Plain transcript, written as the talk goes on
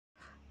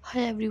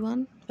Hi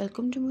everyone,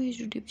 welcome to my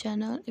YouTube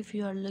channel. If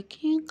you are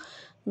looking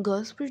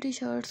girls pretty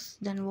shirts,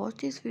 then watch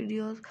these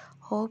videos.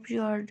 Hope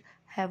you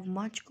have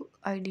much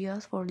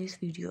ideas for these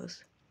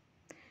videos.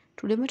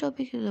 Today my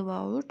topic is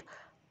about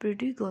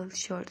pretty girl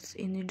shirts.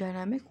 In the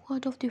dynamic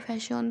world of the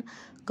fashion,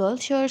 girl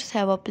shirts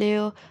have a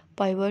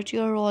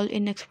pivotal role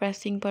in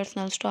expressing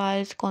personal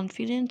styles,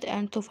 confidence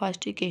and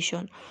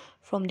sophistication.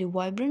 From the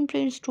vibrant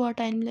prints to our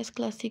timeless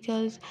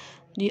classicals,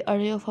 the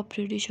array of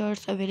pretty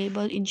shirts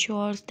available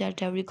ensures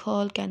that every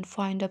girl can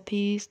find a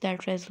piece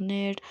that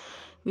resonates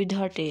with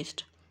her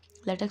taste.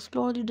 Let's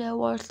explore the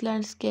diverse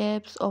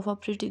landscapes of a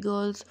pretty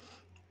girl's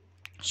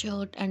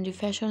shirt and the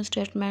fashion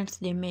statements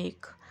they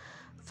make.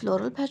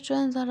 Floral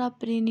patterns are a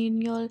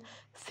perennial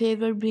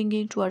favorite,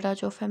 bringing to a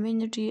touch of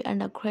femininity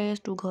and a grace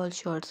to girl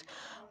shirts.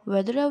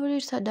 Whether ever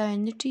it's a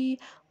dainty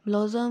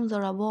blossoms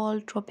or a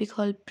bold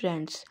tropical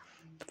prints,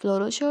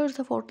 floral shirts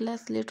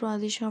effortlessly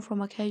transition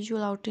from a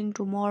casual outing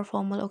to more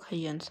formal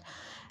occasions,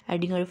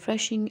 adding a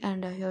refreshing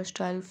and a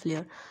hairstyle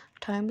flair.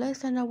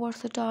 Timeless and a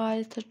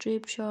versatile,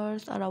 striped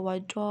shirts are a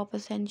wardrobe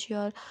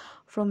essential,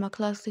 from a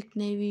classic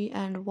navy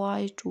and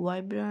white to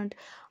vibrant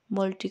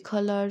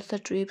multicolored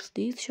strips.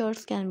 These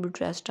shirts can be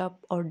dressed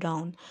up or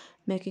down,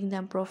 making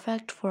them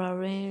perfect for a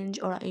range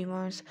or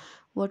events.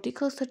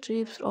 Vertical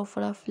strips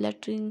offer a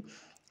flattering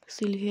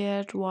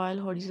silhouette, while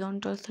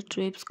horizontal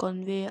strips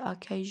convey a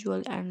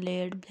casual and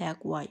layered black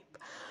vibe.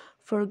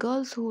 For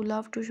girls who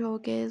love to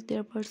showcase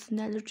their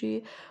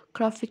personality,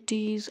 graphic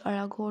tees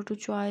are a go-to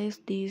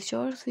choice. These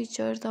shirts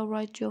feature a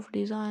variety of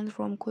designs,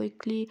 from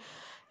quickly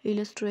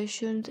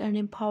illustrations and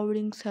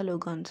empowering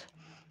slogans.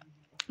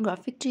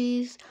 Graphic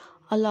tees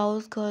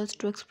allows girls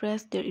to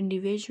express their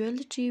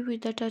individuality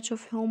with a touch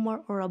of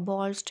humor or a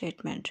bold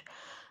statement.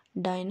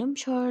 Denim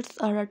shirts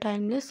are a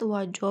timeless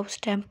wardrobe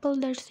staple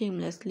that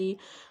seamlessly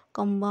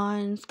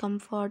combines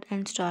comfort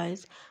and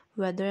styles,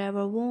 whether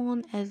ever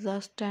worn as a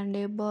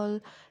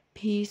standable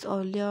piece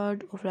or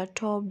layered over a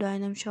top.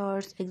 Denim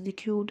shirts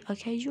execute a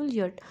casual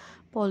yet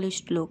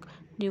polished look.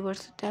 The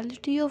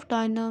versatility of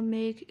denim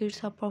makes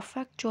it a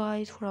perfect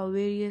choice for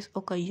various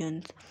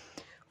occasions.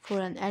 For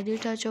an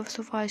added touch of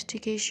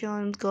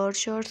sophistication, skirt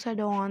shirts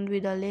adorned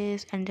with a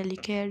lace and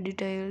delicate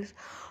details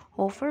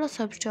offer a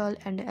subtle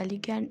and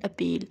elegant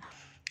appeal.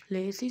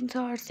 Lace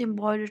inserts,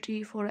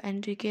 embroidery for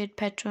intricate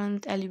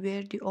patterns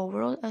elevate the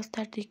overall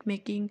aesthetic,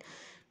 making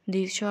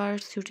these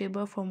shirts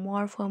suitable for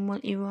more formal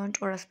events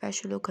or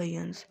special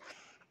occasions.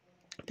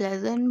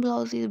 Pleasant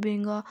blouses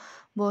bring a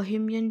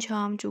bohemian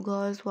charm to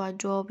girls'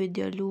 wardrobe with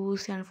their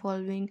loose and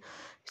flowing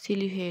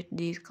silhouette.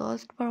 These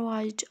skirts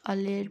provide a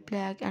laid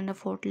back and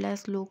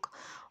effortless look,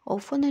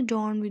 often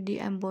adorned with the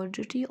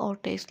embroidery or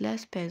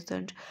tasteless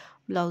peasant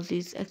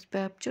blouses.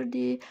 Capture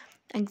the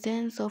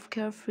essence of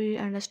carefree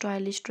and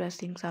stylish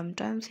dressing.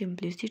 Sometimes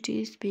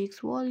simplicity speaks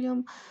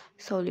volume.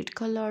 Solid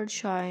colored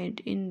shine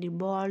in the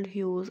bold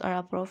hues are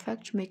a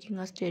perfect making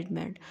a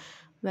statement.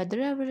 Whether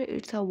ever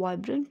it's a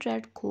vibrant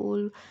red,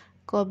 cool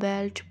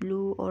cobalt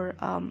blue, or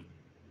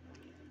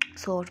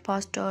soft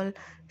pastel,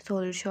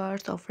 solid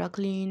shirts offer a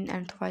clean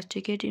and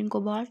sophisticated in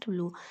cobalt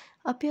blue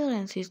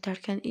appearances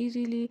that can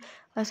easily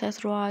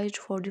accessorize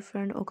for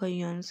different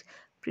occasions.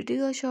 Pretty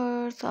girl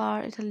shirts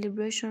are a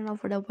celebration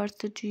of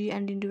diversity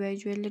and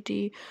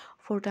individuality,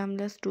 for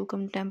timeless to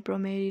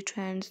contemporary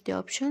trends. The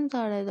options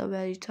are at the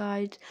very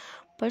sides,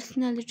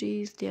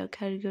 personalities they are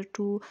carried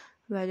to,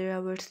 whether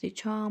ever it's the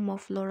charm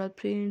of floral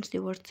prints,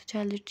 the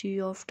versatility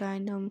of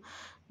denim,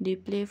 the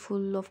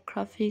playful of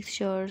graphic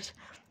shirts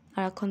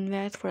are a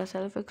canvas for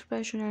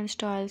self-expression and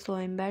style. So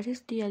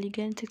embrace the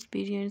elegant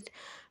experience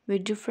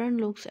with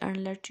different looks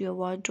and let your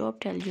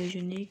wardrobe tell your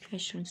unique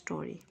fashion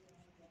story.